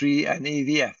 2, 3, and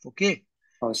AVF, okay?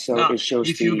 So now, it shows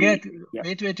if the... you get, yeah.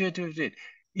 wait.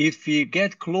 If you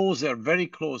get closer, very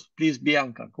close, please,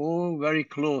 Bianca, go very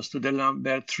close to the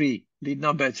number 3, lead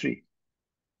number 3.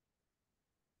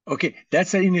 Okay,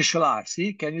 that's an initial R.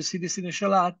 See, can you see this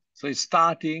initial R? So it's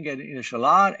starting an initial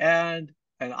R, and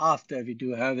after we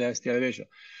do have the ST elevation.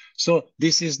 So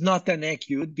this is not an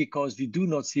acute, because we do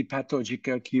not see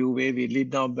pathological Q wave in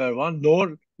lead number 1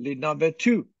 nor lead number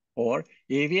 2 or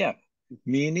AVF,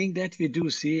 meaning that we do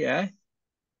see a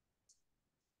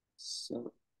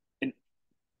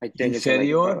I think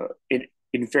inferior, it's like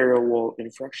inferior wall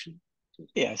infraction.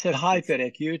 Yeah, I said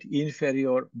hyperacute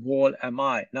inferior wall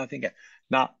MI, nothing else.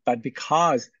 Now, but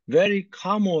because very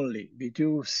commonly we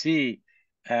do see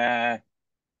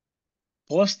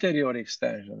posterior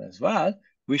extension as well,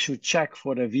 we should check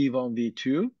for the V1,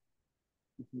 V2.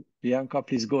 Bianca,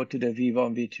 please go to the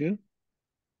V1, V2.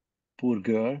 Poor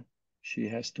girl, she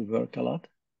has to work a lot.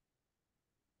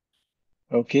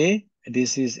 Okay,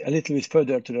 this is a little bit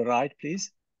further to the right,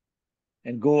 please.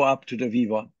 And go up to the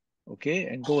V1. Okay,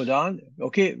 and go down.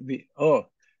 Okay,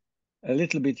 a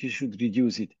little bit, you should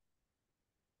reduce it.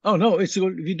 Oh, no,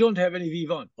 we don't have any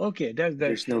V1. Okay,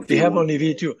 There's no we have V1. only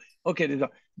V2. Okay,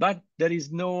 but there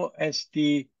is no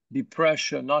ST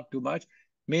depression, not too much.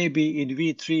 Maybe in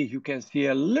V3, you can see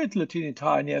a little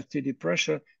tiny ST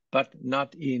depression, but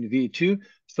not in V2.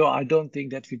 So I don't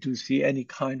think that we do see any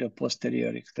kind of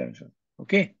posterior extension.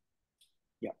 Okay?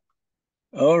 Yeah.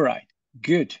 All right,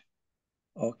 good.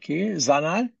 Okay,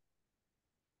 Zanal,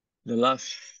 the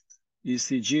last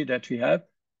ECG that we have.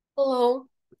 Hello.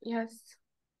 Yes.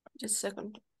 Just a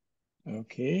second.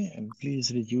 Okay, and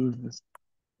please reduce this.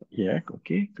 Yeah,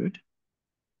 okay, good.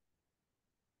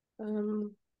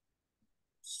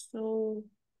 So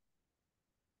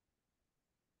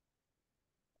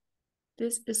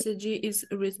this ECG is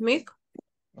rhythmic.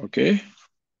 Okay.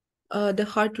 The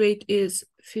heart rate is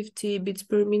 50 beats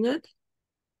per minute.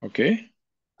 Okay.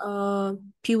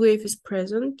 P wave is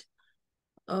present.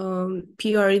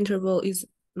 PR interval is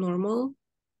normal,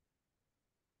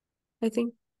 I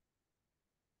think.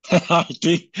 I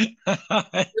think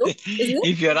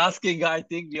if you're asking, I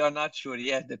think you're not sure.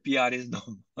 Yes, the PR is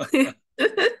normal.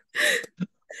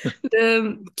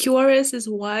 The QRS is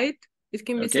white. It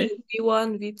can be Okay. seen in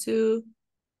V1, V2.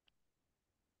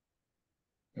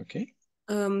 Okay.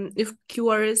 If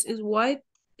QRS is white,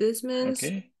 this means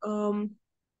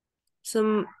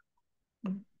some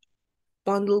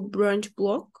bundle branch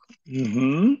block.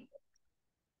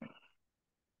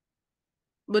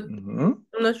 But I'm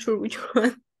not sure which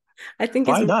one. I think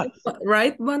Why it's not?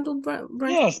 right bundle branch.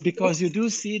 Yes, because you do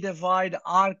see the wide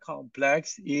R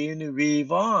complex in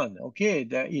V1. Okay,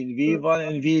 in V1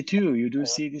 and V2, you do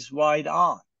see this wide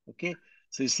R. Okay,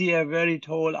 so you see a very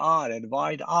tall R and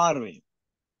wide R wave.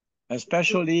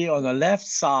 Especially on the left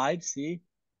side, see,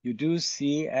 you do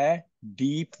see a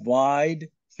deep, wide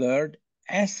third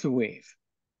S wave.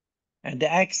 And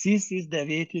the axis is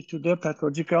deviated to the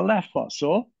pathological left one.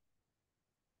 So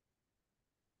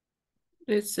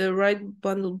it's a right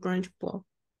bundle branch block.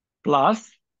 Plus,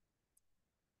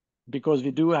 because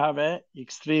we do have a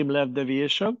extreme left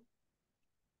deviation.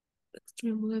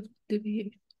 Extreme left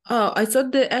deviation. Oh, I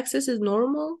thought the axis is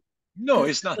normal. No,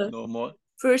 it's not normal.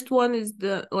 First one is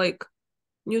the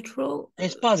neutral?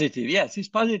 It's positive. Yes, it's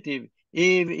positive.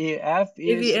 F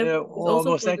is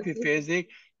almost equiphasic.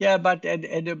 Yeah, but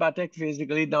but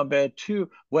equiphasically number 2.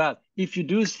 Well, if you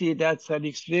do see that's an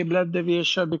extreme left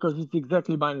deviation because it's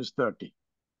exactly minus 30.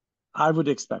 I would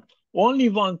expect only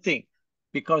one thing,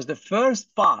 because the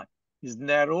first part is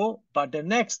narrow, but the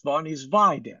next one is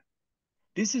wider.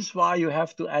 This is why you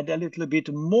have to add a little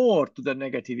bit more to the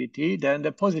negativity than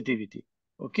the positivity,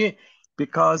 okay?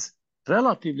 Because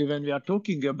relatively, when we are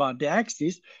talking about the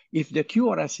axis, if the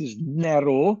QRS is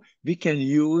narrow, we can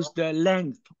use the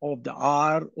length of the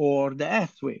R or the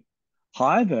S wave.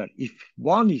 However, if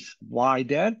one is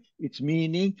wider, it's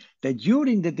meaning that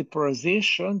during the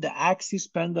depolarization, the axis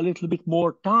spend a little bit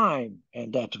more time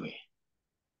in that way.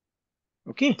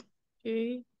 Okay?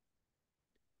 Okay.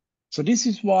 So this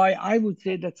is why I would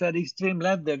say that's an extreme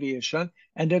left deviation.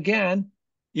 And again,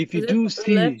 if you do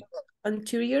see left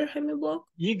anterior hemiblock?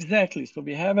 Exactly. So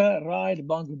we have a right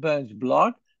Bunge-Burns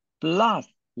block plus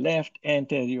left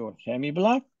anterior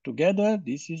hemiblock. Together,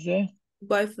 this is a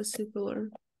bifascicular.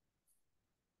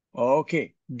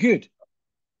 Okay, good.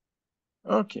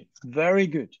 Okay, very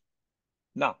good.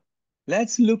 Now,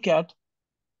 let's look at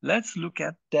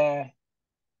the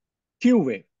Q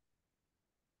wave.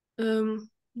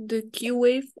 The Q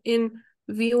wave in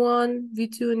V1,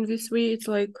 V2, and V3, it's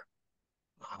like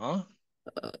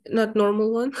not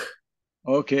normal one.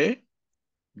 Okay,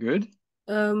 good.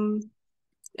 And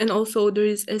also there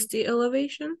is ST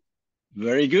elevation.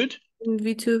 Very good. In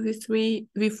V2, V3,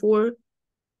 V4.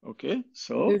 Okay,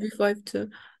 so V5 too.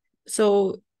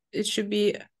 So it should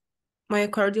be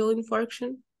myocardial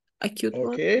infarction, acute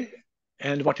one. Okay,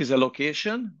 and what is the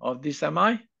location of this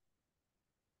MI?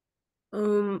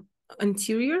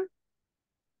 Anterior.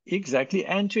 Exactly,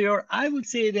 anterior. I would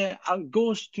say that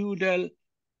goes to the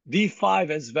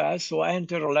V5 as well, so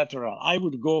anterolateral. I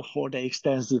would go for the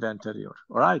extensive anterior,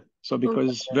 all right? So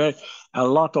because a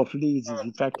lot of leads is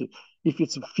affected. If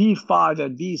it's V5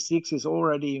 and V6 is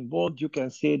already involved, you can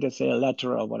say that's a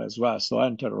lateral one as well. So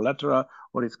anterolateral,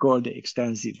 or it's called the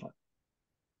extensive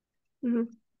one.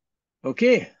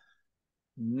 Okay,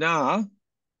 now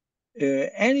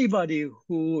anybody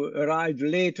who arrived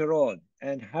later on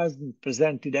and hasn't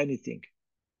presented anything,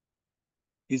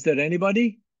 is there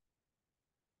anybody?